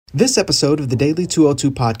This episode of the Daily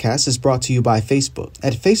 202 podcast is brought to you by Facebook.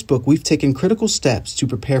 At Facebook, we've taken critical steps to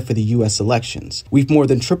prepare for the U.S. elections. We've more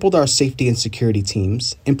than tripled our safety and security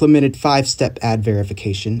teams, implemented 5-step ad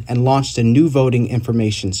verification, and launched a new voting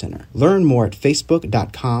information center. Learn more at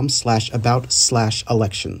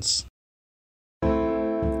facebook.com/about/elections.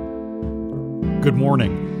 Good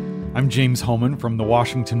morning. I'm James Hohmann from The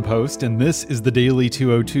Washington Post, and this is the Daily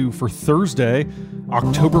 202 for Thursday,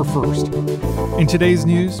 October 1st. In today's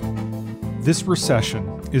news, this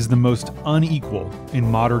recession is the most unequal in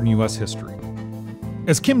modern U.S. history.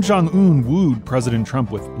 As Kim Jong-un wooed President Trump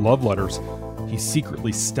with love letters, he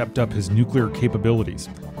secretly stepped up his nuclear capabilities.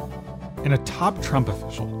 And a top Trump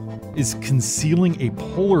official is concealing a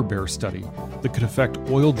polar bear study that could affect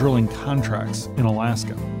oil drilling contracts in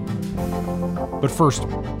Alaska. But first,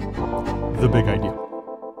 the big idea.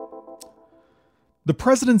 The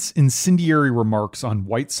president's incendiary remarks on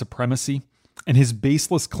white supremacy and his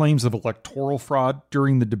baseless claims of electoral fraud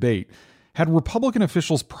during the debate had Republican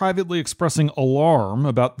officials privately expressing alarm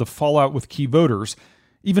about the fallout with key voters,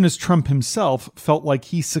 even as Trump himself felt like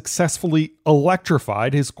he successfully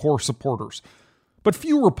electrified his core supporters. But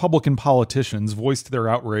few Republican politicians voiced their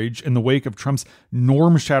outrage in the wake of Trump's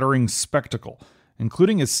norm-shattering spectacle,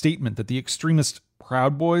 including his statement that the extremist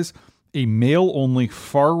Proud Boys, a male-only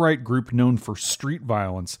far-right group known for street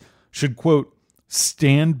violence, should, quote,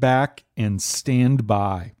 stand back and stand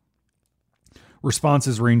by.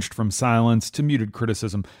 Responses ranged from silence to muted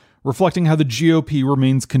criticism, reflecting how the GOP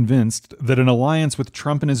remains convinced that an alliance with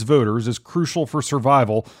Trump and his voters is crucial for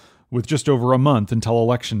survival with just over a month until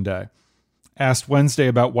Election Day. Asked Wednesday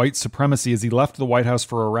about white supremacy as he left the White House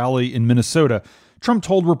for a rally in Minnesota, Trump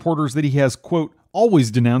told reporters that he has, quote,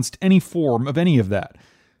 always denounced any form of any of that.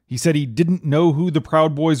 He said he didn't know who the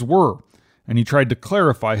Proud Boys were, and he tried to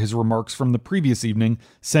clarify his remarks from the previous evening,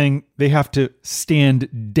 saying they have to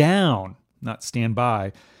stand down, not stand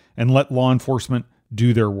by, and let law enforcement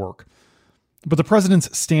do their work. But the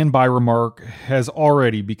president's stand by remark has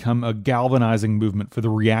already become a galvanizing movement for the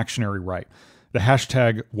reactionary right. The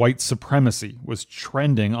hashtag white supremacy was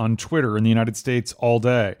trending on Twitter in the United States all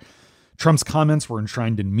day. Trump's comments were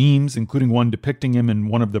enshrined in memes, including one depicting him in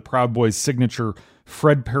one of the Proud Boys' signature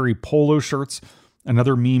Fred Perry polo shirts.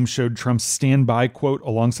 Another meme showed Trump's standby quote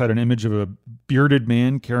alongside an image of a bearded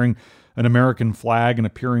man carrying an American flag and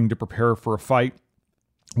appearing to prepare for a fight.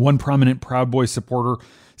 One prominent Proud Boys supporter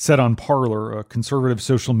said on Parler, a conservative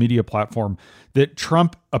social media platform, that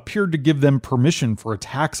Trump appeared to give them permission for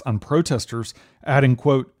attacks on protesters, adding,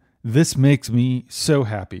 quote, this makes me so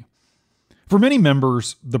happy. For many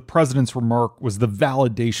members, the president's remark was the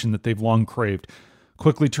validation that they've long craved,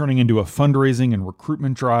 quickly turning into a fundraising and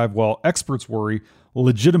recruitment drive, while experts worry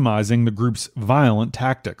legitimizing the group's violent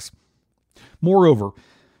tactics. Moreover,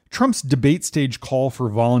 Trump's debate stage call for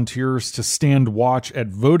volunteers to stand watch at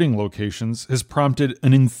voting locations has prompted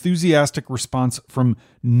an enthusiastic response from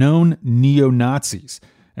known neo-Nazis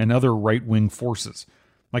and other right-wing forces.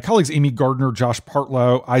 My colleagues Amy Gardner, Josh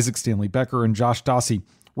Partlow, Isaac Stanley Becker, and Josh Dossie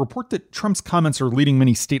report that Trump's comments are leading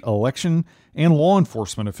many state election and law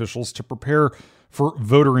enforcement officials to prepare for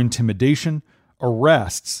voter intimidation,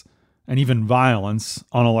 arrests, and even violence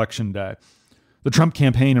on Election Day. The Trump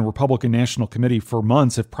campaign and Republican National Committee for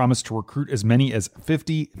months have promised to recruit as many as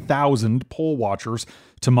 50,000 poll watchers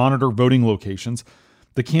to monitor voting locations.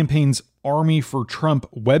 The campaign's Army for Trump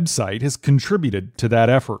website has contributed to that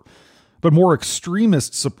effort. But more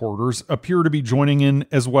extremist supporters appear to be joining in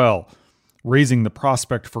as well, raising the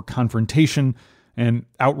prospect for confrontation and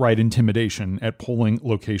outright intimidation at polling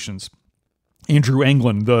locations. Andrew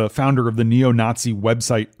Anglin, the founder of the neo-Nazi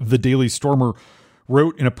website The Daily Stormer,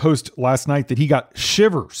 wrote in a post last night that he got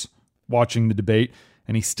shivers watching the debate,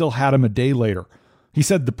 and he still had him a day later. He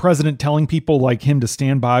said the president telling people like him to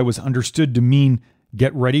stand by was understood to mean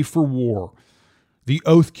get ready for war. The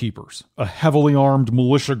Oath Keepers, a heavily armed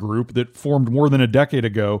militia group that formed more than a decade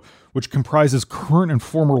ago, which comprises current and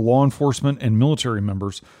former law enforcement and military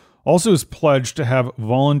members, also is pledged to have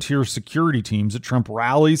volunteer security teams at Trump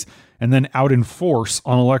rallies and then out in force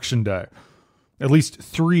on Election Day. At least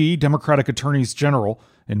 3 Democratic attorneys general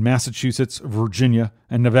in Massachusetts, Virginia,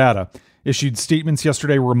 and Nevada issued statements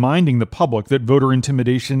yesterday reminding the public that voter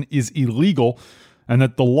intimidation is illegal and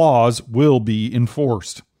that the laws will be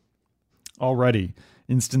enforced. Already,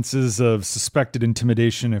 instances of suspected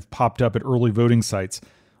intimidation have popped up at early voting sites.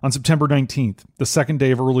 On September 19th, the second day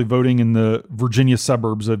of early voting in the Virginia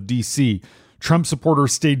suburbs of D.C., Trump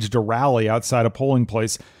supporters staged a rally outside a polling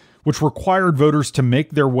place, which required voters to make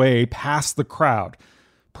their way past the crowd,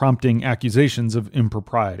 prompting accusations of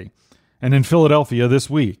impropriety. And in Philadelphia this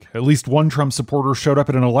week, at least one Trump supporter showed up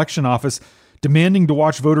at an election office demanding to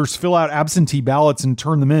watch voters fill out absentee ballots and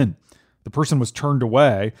turn them in. The person was turned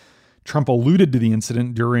away. Trump alluded to the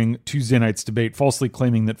incident during Tuesday night's debate, falsely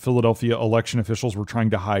claiming that Philadelphia election officials were trying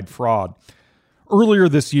to hide fraud. Earlier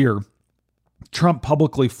this year, Trump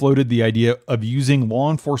publicly floated the idea of using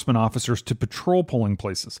law enforcement officers to patrol polling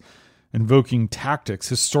places, invoking tactics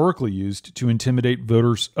historically used to intimidate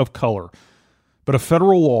voters of color. But a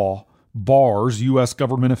federal law bars U.S.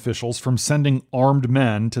 government officials from sending armed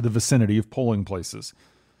men to the vicinity of polling places.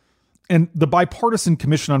 And the Bipartisan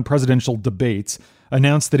Commission on Presidential Debates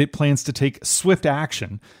announced that it plans to take swift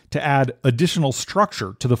action to add additional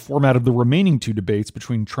structure to the format of the remaining two debates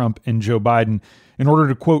between Trump and Joe Biden in order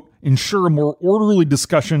to, quote, ensure a more orderly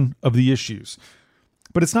discussion of the issues.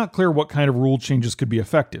 But it's not clear what kind of rule changes could be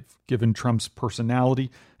effective, given Trump's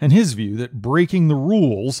personality and his view that breaking the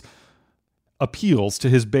rules appeals to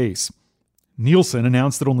his base. Nielsen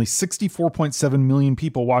announced that only 64.7 million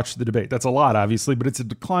people watched the debate. That's a lot, obviously, but it's a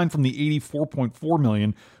decline from the 84.4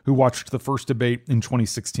 million who watched the first debate in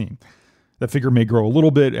 2016. That figure may grow a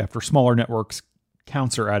little bit after smaller networks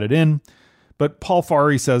counts are added in, but Paul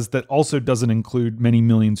Farhi says that also doesn't include many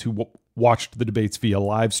millions who watched the debates via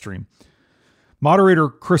live stream. Moderator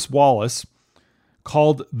Chris Wallace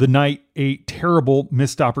called the night a terrible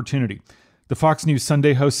missed opportunity. The Fox News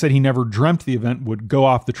Sunday host said he never dreamt the event would go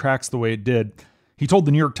off the tracks the way it did. He told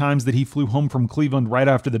the New York Times that he flew home from Cleveland right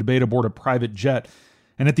after the debate aboard a private jet.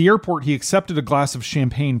 And at the airport, he accepted a glass of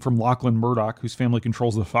champagne from Lachlan Murdoch, whose family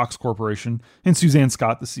controls the Fox Corporation, and Suzanne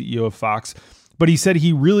Scott, the CEO of Fox. But he said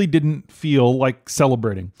he really didn't feel like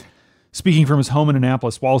celebrating. Speaking from his home in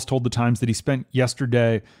Annapolis, Wallace told the Times that he spent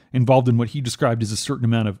yesterday involved in what he described as a certain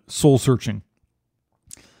amount of soul-searching.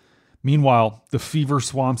 Meanwhile, the fever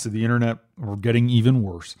swamps of the internet were getting even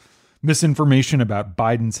worse. Misinformation about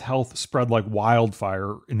Biden's health spread like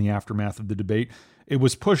wildfire in the aftermath of the debate. It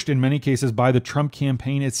was pushed in many cases by the Trump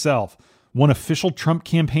campaign itself. One official Trump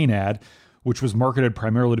campaign ad, which was marketed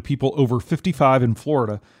primarily to people over 55 in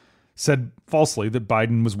Florida, said falsely that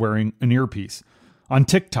Biden was wearing an earpiece. On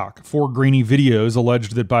TikTok, 4 grainy videos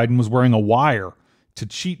alleged that Biden was wearing a wire to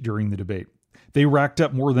cheat during the debate. They racked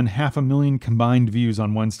up more than 500,000 combined views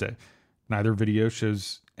on Wednesday. Neither video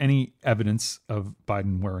shows any evidence of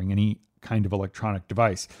Biden wearing any kind of electronic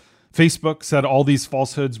device. Facebook said all these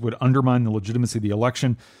falsehoods would undermine the legitimacy of the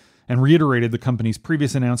election and reiterated the company's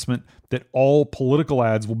previous announcement that all political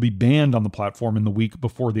ads will be banned on the platform in the week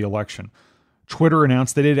before the election. Twitter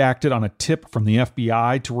announced that it acted on a tip from the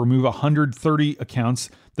FBI to remove 130 accounts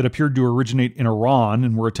that appeared to originate in Iran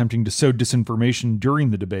and were attempting to sow disinformation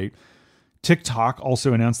during the debate. TikTok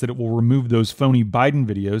also announced that it will remove those phony Biden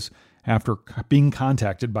videos after being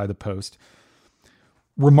contacted by the Post.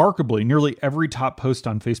 Remarkably, nearly every top post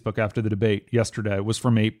on Facebook after the debate yesterday was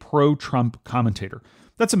from a pro-Trump commentator.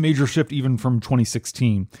 That's a major shift even from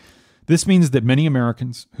 2016. This means that many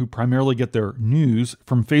Americans who primarily get their news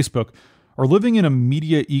from Facebook are living in a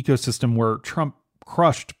media ecosystem where Trump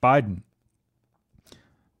crushed Biden.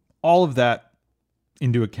 All of that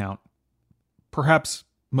into account, perhaps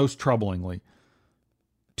most troublingly,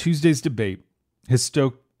 Tuesday's debate has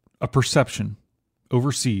stoked a perception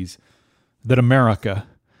overseas that America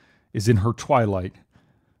is in her twilight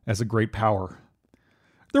as a great power.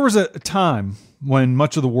 There was a time when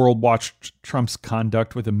much of the world watched Trump's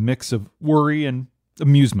conduct with a mix of worry and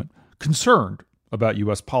amusement, concerned about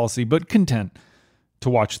U.S. policy, but content to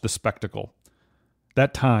watch the spectacle.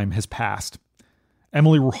 That time has passed.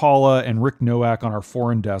 Emily Ruhala and Rick Nowak on our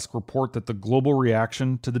foreign desk report that the global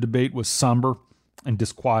reaction to the debate was somber and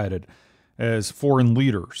disquieted, as foreign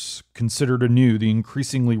leaders considered anew the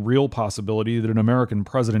increasingly real possibility that an American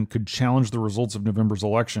president could challenge the results of November's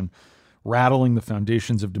election, rattling the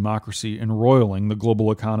foundations of democracy and roiling the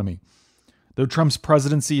global economy. Though Trump's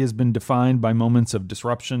presidency has been defined by moments of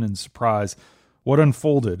disruption and surprise, what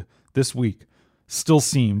unfolded this week still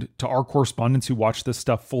seemed, to our correspondents who watch this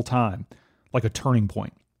stuff full-time, like a turning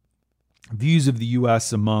point. Views of the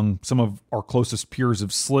U.S. among some of our closest peers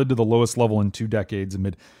have slid to the lowest level in 2 decades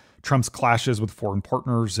amid Trump's clashes with foreign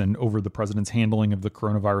partners and over the president's handling of the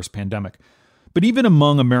coronavirus pandemic. But even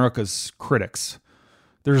among America's critics,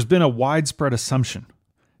 there's been a widespread assumption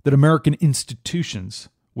that American institutions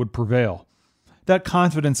would prevail. That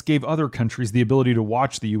confidence gave other countries the ability to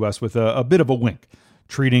watch the U.S. with a bit of a wink,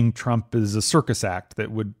 treating Trump as a circus act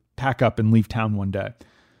that would pack up and leave town one day.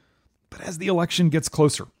 But as the election gets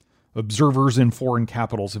closer, observers in foreign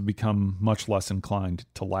capitals have become much less inclined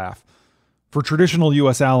to laugh. For traditional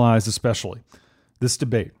U.S. allies especially, this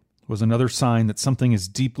debate was another sign that something is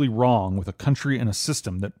deeply wrong with a country and a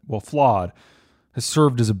system that, while flawed, has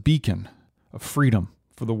served as a beacon of freedom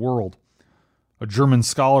for the world. A German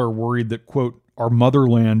scholar worried that, quote, our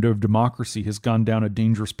motherland of democracy has gone down a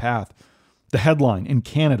dangerous path. The headline in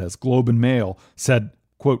Canada's Globe and Mail said,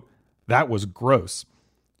 quote, that was gross.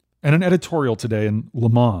 And an editorial today in Le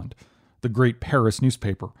Monde, the great Paris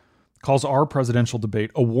newspaper, calls our presidential debate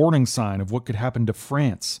a warning sign of what could happen to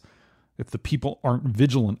France if the people aren't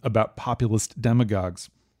vigilant about populist demagogues.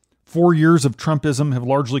 4 years of Trumpism have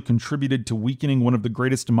largely contributed to weakening one of the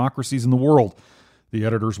greatest democracies in the world, the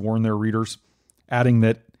editors warn their readers, adding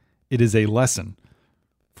that it is a lesson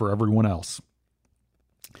for everyone else.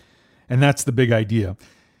 And that's the big idea.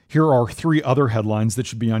 Here are 3 other headlines that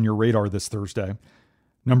should be on your radar this Thursday.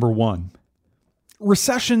 Number 1,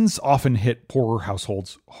 recessions often hit poorer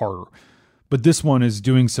households harder, but this one is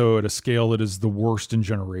doing so at a scale that is the worst in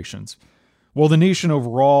generations. While the nation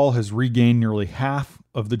overall has regained nearly half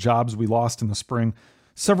of the jobs we lost in the spring,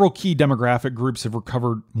 several key demographic groups have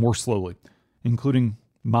recovered more slowly, including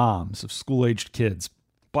moms of school-aged kids,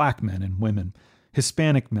 Black men and women,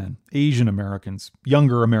 Hispanic men, Asian Americans,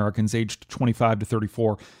 younger Americans aged 25 to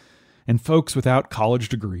 34, and folks without college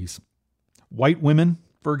degrees. White women,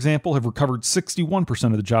 for example, have recovered 61%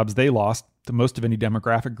 of the jobs they lost, the most of any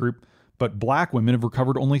demographic group, but Black women have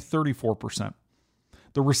recovered only 34%.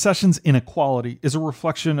 The recession's inequality is a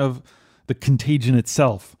reflection of the contagion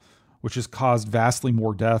itself, which has caused vastly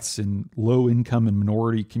more deaths in low-income and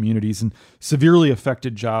minority communities and severely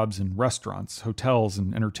affected jobs in restaurants, hotels,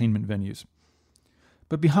 and entertainment venues.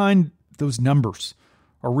 But behind those numbers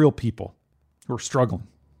are real people who are struggling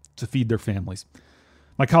to feed their families.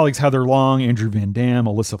 My colleagues Heather Long, Andrew Van Dam,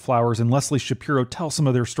 Alyssa Flowers, and Leslie Shapiro tell some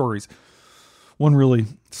of their stories. One really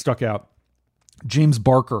stuck out. James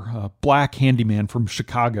Barker, a Black handyman from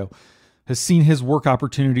Chicago, has seen his work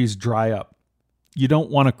opportunities dry up. You don't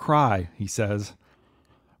want to cry, he says,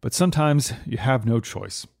 but sometimes you have no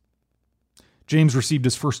choice. James received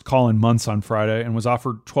his first call in months on Friday and was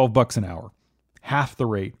offered $12 an hour, half the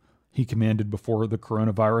rate he commanded before the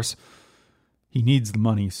coronavirus. He needs the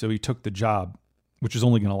money, so he took the job, which is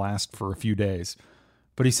only going to last for a few days.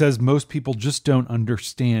 But he says most people just don't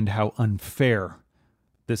understand how unfair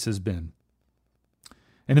this has been.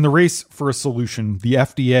 And in the race for a solution, the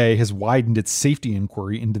FDA has widened its safety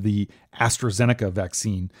inquiry into the AstraZeneca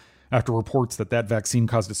vaccine. After reports that vaccine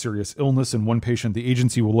caused a serious illness in one patient, the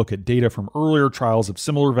agency will look at data from earlier trials of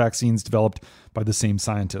similar vaccines developed by the same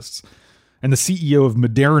scientists. And the CEO of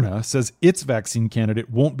Moderna says its vaccine candidate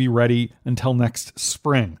won't be ready until next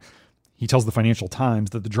spring. He tells the Financial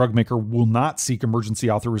Times that the drug maker will not seek emergency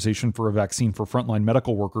authorization for a vaccine for frontline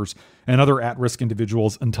medical workers and other at-risk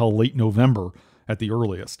individuals until late November at the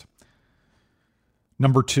earliest.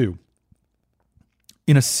 Number 2,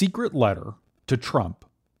 in a secret letter to Trump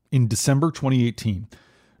in December 2018,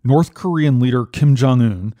 North Korean leader Kim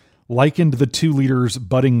Jong-un likened the two leaders'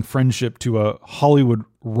 budding friendship to a Hollywood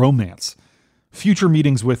romance. Future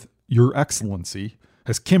meetings with Your Excellency,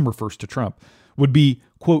 as Kim refers to Trump, would be,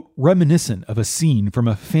 quote, reminiscent of a scene from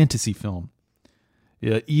a fantasy film.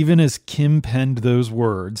 Yeah, even as Kim penned those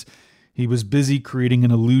words, he was busy creating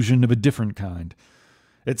an illusion of a different kind.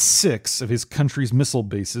 At 6 of his country's missile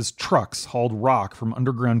bases, trucks hauled rock from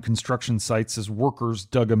underground construction sites as workers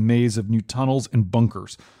dug a maze of new tunnels and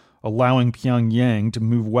bunkers, allowing Pyongyang to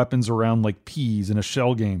move weapons around like peas in a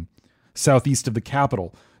shell game. Southeast of the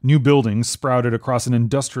capital, new buildings sprouted across an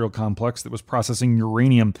industrial complex that was processing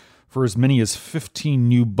uranium for as many as 15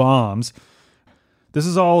 new bombs. This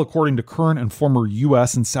is all according to current and former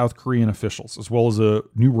U.S. and South Korean officials, as well as a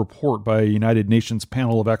new report by a United Nations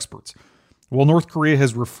panel of experts. While North Korea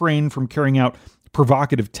has refrained from carrying out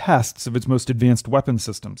provocative tests of its most advanced weapon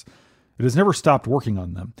systems, it has never stopped working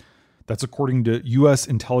on them. That's according to U.S.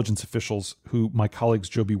 intelligence officials who my colleagues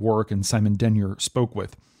Joby Warwick and Simon Denyer spoke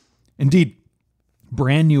with. Indeed,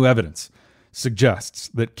 brand new evidence suggests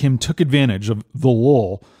that Kim took advantage of the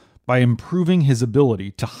lull by improving his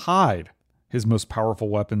ability to hide his most powerful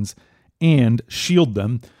weapons and shield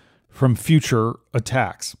them from future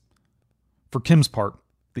attacks. For Kim's part,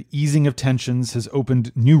 the easing of tensions has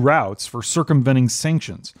opened new routes for circumventing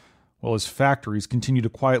sanctions, while his factories continue to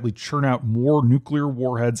quietly churn out more nuclear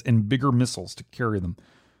warheads and bigger missiles to carry them.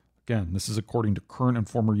 Again, this is according to current and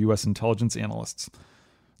former U.S. intelligence analysts.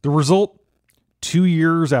 The result, 2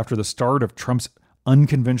 years after the start of Trump's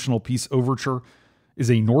unconventional peace overture,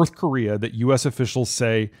 is a North Korea that U.S. officials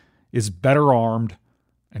say is better armed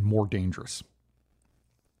and more dangerous.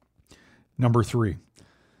 Number 3,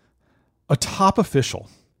 a top official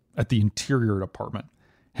at the Interior Department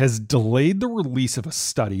has delayed the release of a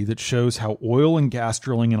study that shows how oil and gas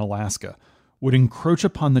drilling in Alaska would encroach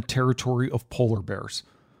upon the territory of polar bears,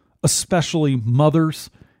 especially mothers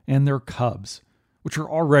and their cubs, which are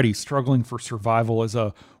already struggling for survival as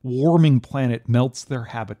a warming planet melts their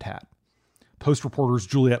habitat. Post reporters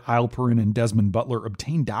Juliet Eilperin and Desmond Butler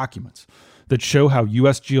obtained documents that show how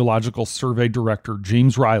U.S. Geological Survey Director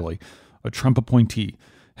James Riley, a Trump appointee,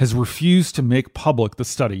 has refused to make public the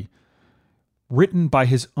study written by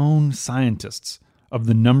his own scientists of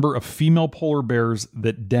the number of female polar bears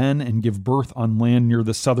that den and give birth on land near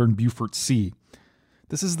the southern Beaufort Sea.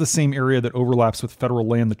 This is the same area that overlaps with federal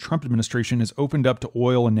land the Trump administration has opened up to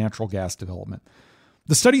oil and natural gas development.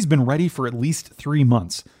 The study's been ready for at least 3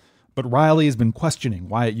 months, but Riley has been questioning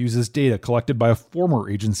why it uses data collected by a former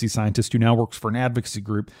agency scientist who now works for an advocacy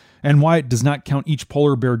group, and why it does not count each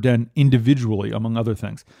polar bear den individually, among other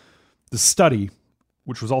things. The study,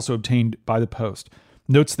 which was also obtained by the Post,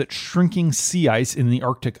 notes that shrinking sea ice in the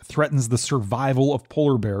Arctic threatens the survival of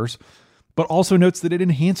polar bears, but also notes that it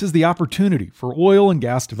enhances the opportunity for oil and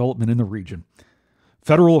gas development in the region.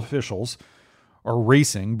 Federal officials are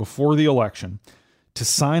racing before the election to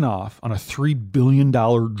sign off on a $3 billion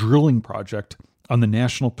drilling project on the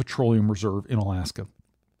National Petroleum Reserve in Alaska.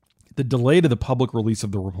 The delay to the public release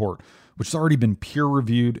of the report, which has already been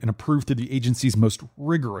peer-reviewed and approved through the agency's most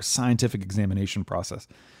rigorous scientific examination process,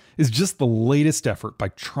 is just the latest effort by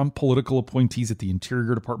Trump political appointees at the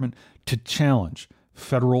Interior Department to challenge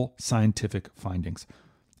federal scientific findings.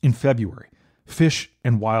 In February, Fish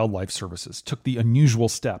and Wildlife Services took the unusual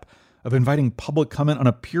step of inviting public comment on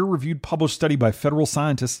a peer-reviewed published study by federal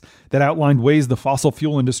scientists that outlined ways the fossil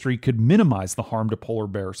fuel industry could minimize the harm to polar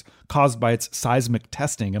bears caused by its seismic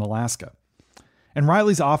testing in Alaska. And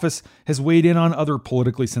Riley's office has weighed in on other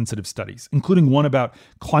politically sensitive studies, including one about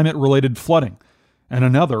climate-related flooding and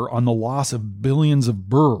another on the loss of billions of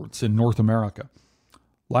birds in North America.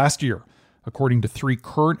 Last year, according to 3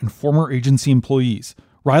 current and former agency employees,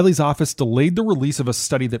 Riley's office delayed the release of a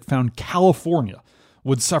study that found California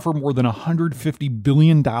would suffer more than $150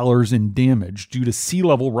 billion in damage due to sea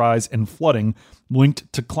level rise and flooding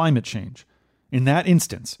linked to climate change. In that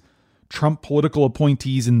instance, Trump political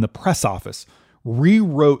appointees in the press office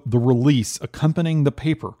rewrote the release accompanying the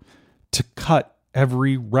paper to cut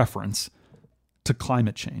every reference to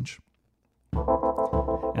climate change.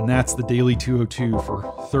 And that's the Daily 202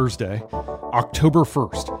 for Thursday, October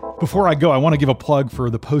 1st. Before I go, I want to give a plug for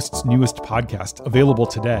the Post's newest podcast, available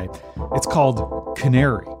today. It's called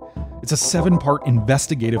Canary. It's a 7-part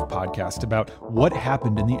investigative podcast about what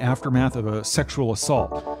happened in the aftermath of a sexual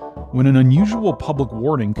assault when an unusual public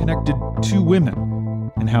warning connected 2 women,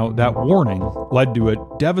 and how that warning led to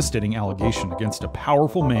a devastating allegation against a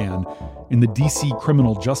powerful man in the DC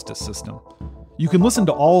criminal justice system. You can listen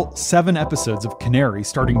to all 7 episodes of Canary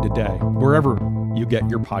starting today, wherever you get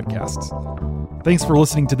your podcasts. Thanks for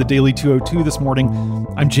listening to the Daily 202 this morning.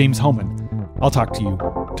 I'm James Hohmann. I'll talk to you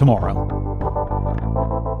tomorrow.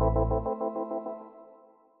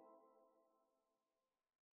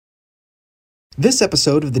 This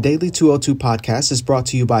episode of the Daily 202 podcast is brought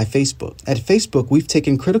to you by Facebook. At Facebook, we've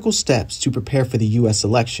taken critical steps to prepare for the U.S.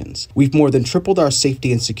 elections. We've more than tripled our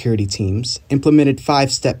safety and security teams, implemented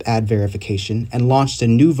 5-step ad verification, and launched a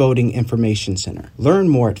new voting information center. Learn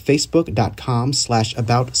more at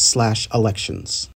facebook.com/about/elections.